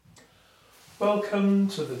Welcome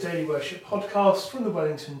to the Daily Worship Podcast from the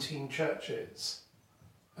Wellington Teen Churches.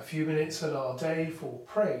 A few minutes in our day for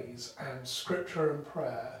praise and scripture and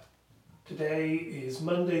prayer. Today is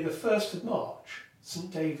Monday the 1st of March,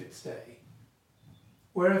 St. David's Day.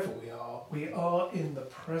 Wherever we are in the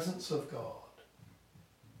presence of God.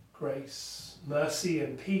 Grace, mercy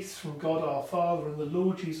and peace from God our Father and the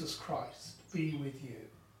Lord Jesus Christ be with you.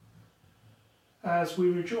 As we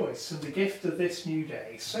rejoice in the gift of this new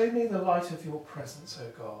day, so may the light of your presence, O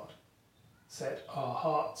God, set our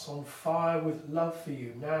hearts on fire with love for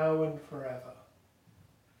you now and forever.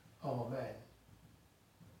 Amen.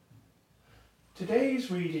 Today's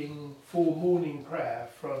reading for morning prayer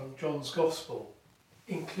from John's Gospel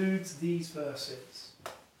includes these verses.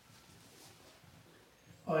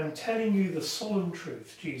 I'm telling you the solemn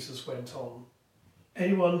truth, Jesus went on.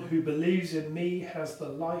 Anyone who believes in me has the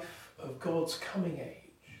life of God's coming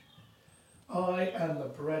age. I am the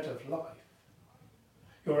bread of life.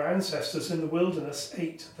 Your ancestors in the wilderness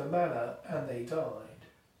ate the manna and they died.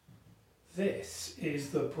 This is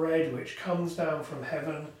the bread which comes down from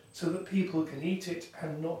heaven so that people can eat it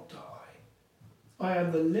and not die. I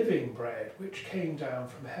am the living bread which came down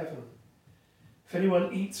from heaven. If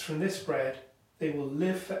anyone eats from this bread, they will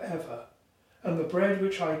live forever. And the bread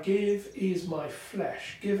which I give is my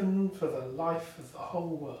flesh, given for the life of the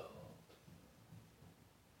whole world.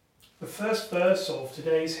 The first verse of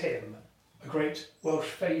today's hymn, a great Welsh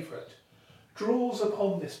favourite, draws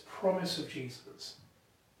upon this promise of Jesus,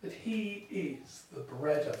 that he is the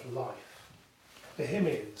bread of life. The hymn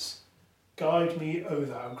is, Guide me, O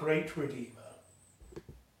thou great Redeemer.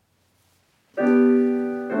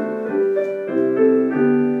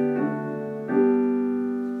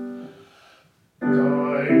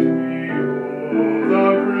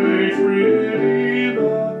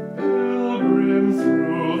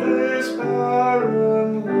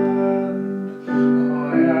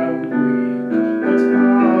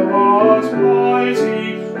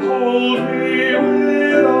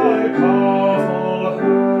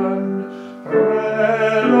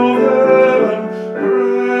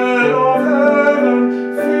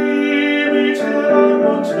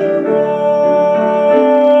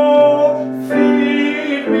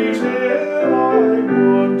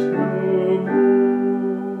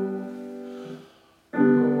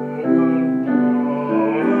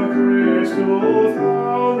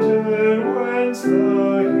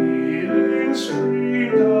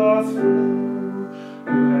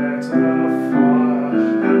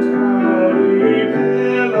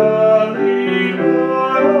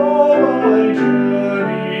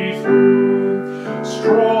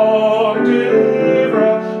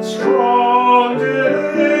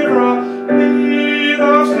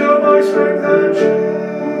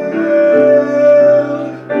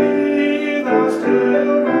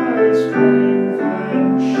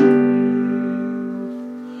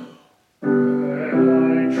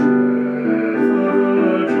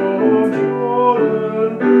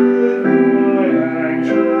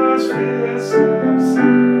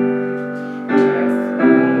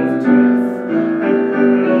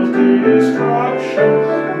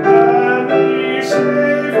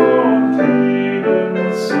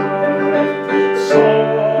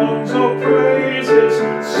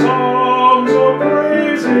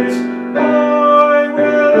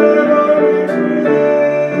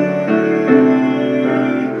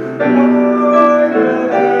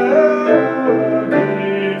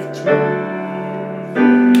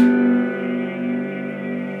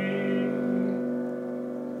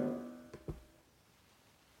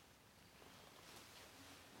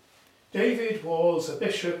 David was a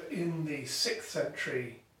bishop in the 6th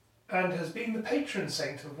century and has been the patron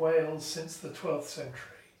saint of Wales since the 12th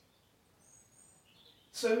century.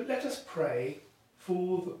 So let us pray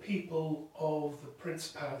for the people of the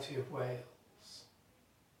Principality of Wales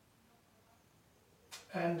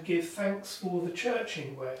and give thanks for the Church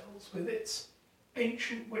in Wales with its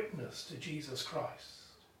ancient witness to Jesus Christ.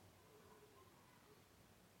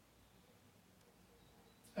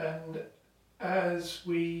 And as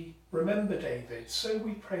we remember David, so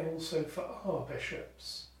we pray also for our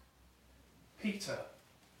bishops, Peter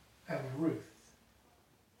and Ruth.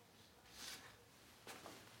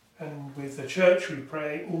 And with the Church we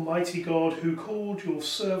pray, Almighty God, who called your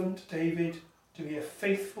servant David to be a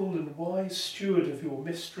faithful and wise steward of your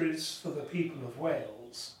mysteries for the people of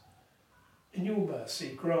Wales, in your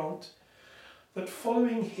mercy grant that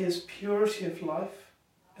following his purity of life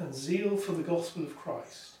and zeal for the gospel of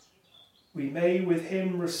Christ, we may with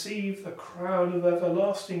him receive the crown of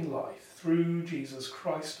everlasting life through Jesus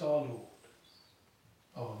Christ our Lord.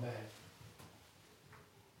 Amen.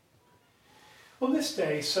 On this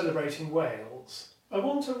day celebrating Wales, I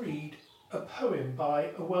want to read a poem by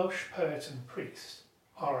a Welsh poet and priest,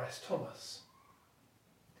 R.S. Thomas.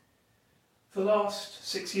 For the last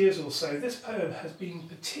 6 years or so, this poem has been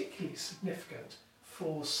particularly significant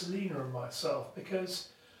for Selina and myself because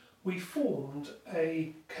we formed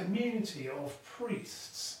a community of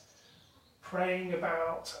priests praying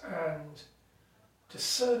about and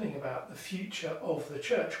discerning about the future of the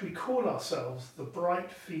church. We call ourselves the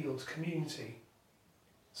Brightfield Community.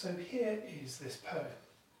 So here is this poem.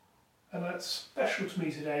 And that's special to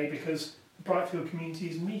me today because the Brightfield Community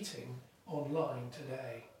is meeting online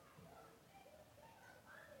today.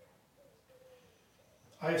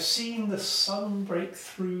 I have seen the sun break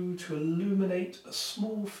through to illuminate a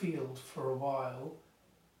small field for a while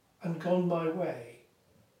and gone my way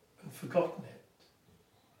and forgotten it.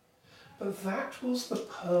 But that was the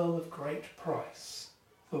pearl of great price,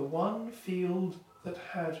 the one field that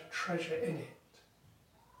had treasure in it.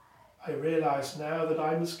 I realise now that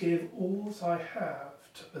I must give all that I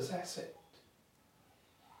have to possess it.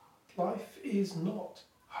 Life is not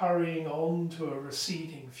hurrying on to a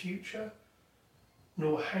receding future,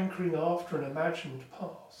 nor hankering after an imagined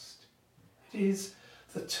past. It is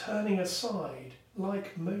the turning aside,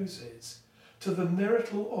 like Moses, to the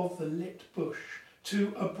miracle of the lit bush,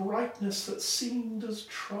 to a brightness that seemed as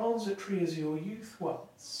transitory as your youth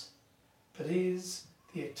once, but is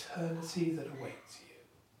the eternity that awaits you.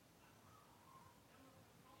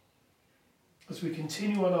 As we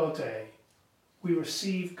continue on our day, we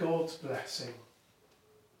receive God's blessing.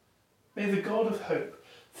 May the God of hope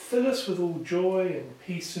fill us with all joy and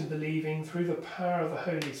peace in believing through the power of the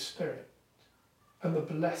Holy Spirit, and the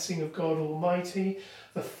blessing of God Almighty,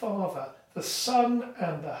 the Father, the Son,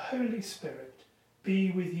 and the Holy Spirit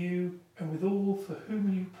be with you and with all for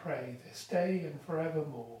whom you pray this day and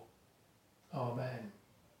forevermore. Amen.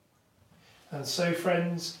 And so,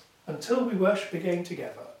 friends, until we worship again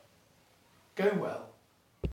together, go well.